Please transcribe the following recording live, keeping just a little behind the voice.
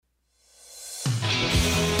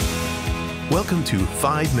Welcome to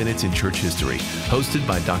 5 Minutes in Church History, hosted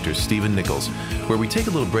by Dr. Stephen Nichols, where we take a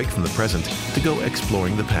little break from the present to go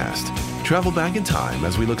exploring the past. Travel back in time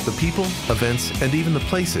as we look at the people, events, and even the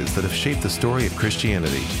places that have shaped the story of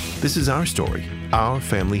Christianity. This is our story, our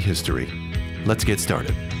family history. Let's get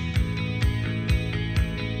started.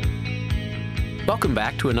 Welcome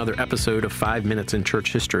back to another episode of 5 Minutes in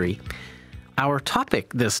Church History. Our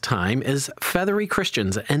topic this time is Feathery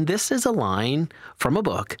Christians, and this is a line from a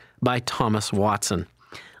book by Thomas Watson.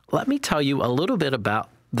 Let me tell you a little bit about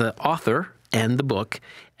the author and the book,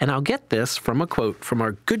 and I'll get this from a quote from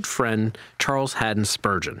our good friend Charles Haddon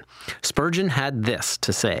Spurgeon. Spurgeon had this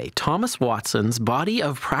to say: Thomas Watson's Body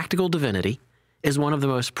of Practical Divinity is one of the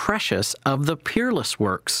most precious of the peerless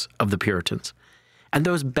works of the Puritans, and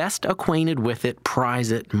those best acquainted with it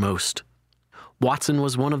prize it most. Watson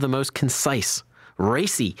was one of the most concise,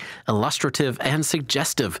 racy, illustrative, and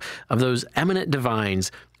suggestive of those eminent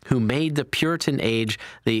divines who made the Puritan age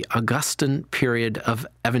the Augustan period of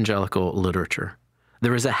evangelical literature.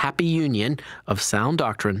 There is a happy union of sound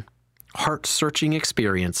doctrine, heart-searching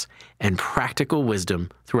experience, and practical wisdom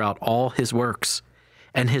throughout all his works,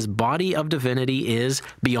 and his body of divinity is,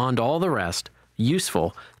 beyond all the rest,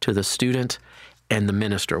 useful to the student and the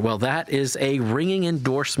minister. Well, that is a ringing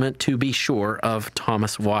endorsement, to be sure, of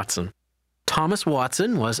Thomas Watson. Thomas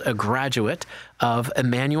Watson was a graduate of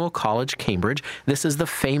Emmanuel College, Cambridge. This is the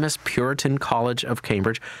famous Puritan College of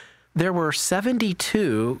Cambridge. There were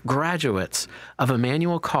 72 graduates of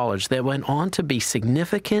Emmanuel College that went on to be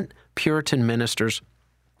significant Puritan ministers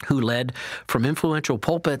who led from influential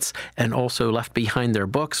pulpits and also left behind their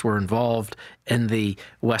books, were involved in the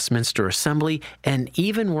Westminster Assembly, and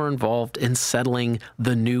even were involved in settling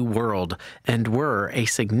the New World, and were a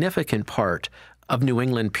significant part of New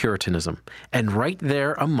England Puritanism. And right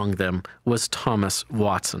there among them was Thomas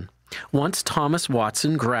Watson. Once Thomas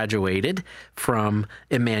Watson graduated from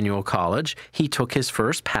Emmanuel College, he took his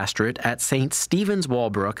first pastorate at St. Stephen's,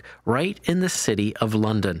 Walbrook, right in the city of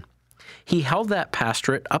London. He held that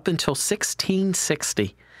pastorate up until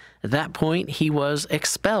 1660. At that point, he was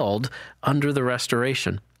expelled under the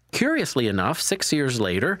Restoration. Curiously enough, 6 years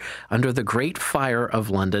later, under the Great Fire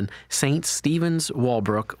of London, St. Stephen's,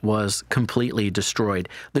 Walbrook was completely destroyed.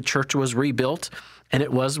 The church was rebuilt, and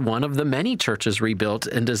it was one of the many churches rebuilt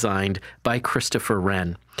and designed by Christopher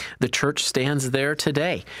Wren. The church stands there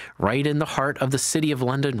today, right in the heart of the city of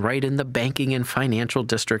London, right in the banking and financial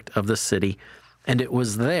district of the city. And it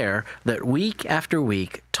was there that week after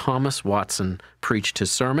week, Thomas Watson preached his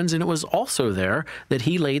sermons, and it was also there that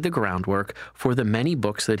he laid the groundwork for the many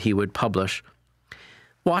books that he would publish.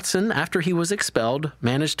 Watson, after he was expelled,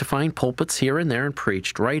 managed to find pulpits here and there and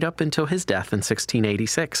preached right up until his death in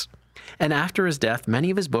 1686. And after his death, many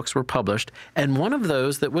of his books were published, and one of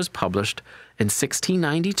those that was published in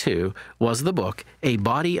 1692 was the book, A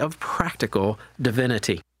Body of Practical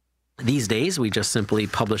Divinity. These days, we just simply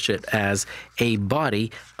publish it as A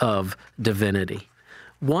Body of Divinity.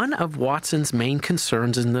 One of Watson's main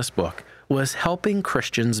concerns in this book was helping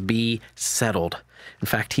Christians be settled. In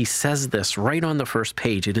fact, he says this right on the first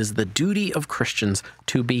page. It is the duty of Christians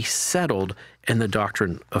to be settled in the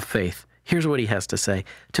doctrine of faith. Here's what he has to say: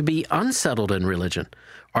 to be unsettled in religion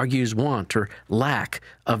argues want or lack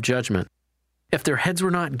of judgment. If their heads were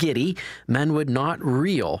not giddy, men would not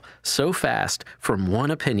reel so fast from one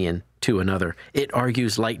opinion to another. It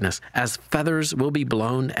argues lightness. As feathers will be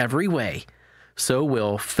blown every way, so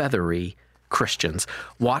will feathery Christians.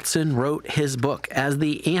 Watson wrote his book as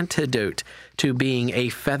the antidote to being a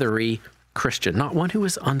feathery Christian, not one who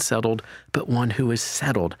is unsettled, but one who is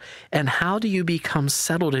settled. And how do you become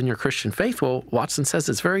settled in your Christian faith? Well, Watson says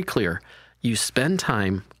it's very clear. You spend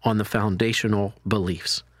time on the foundational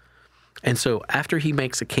beliefs. And so after he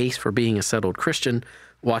makes a case for being a settled Christian,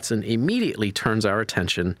 Watson immediately turns our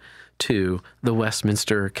attention to the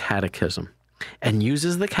Westminster Catechism and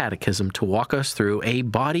uses the Catechism to walk us through a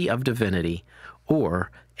body of divinity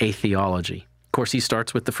or a theology. Of course, he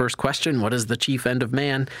starts with the first question: what is the chief end of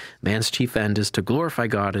man? Man's chief end is to glorify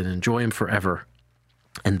God and enjoy him forever.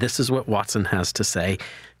 And this is what Watson has to say.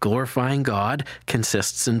 Glorifying God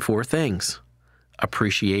consists in four things: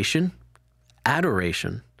 appreciation,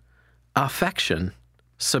 adoration, affection,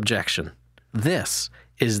 subjection. This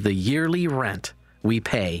is the yearly rent we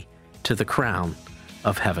pay to the crown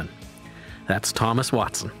of heaven. That's Thomas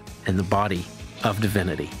Watson and the Body of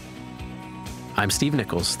Divinity. I'm Steve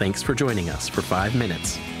Nichols. Thanks for joining us for 5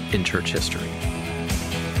 Minutes in Church History.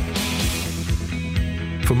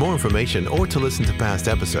 For more information or to listen to past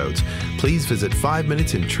episodes, please visit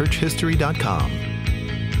 5minutesinchurchhistory.com.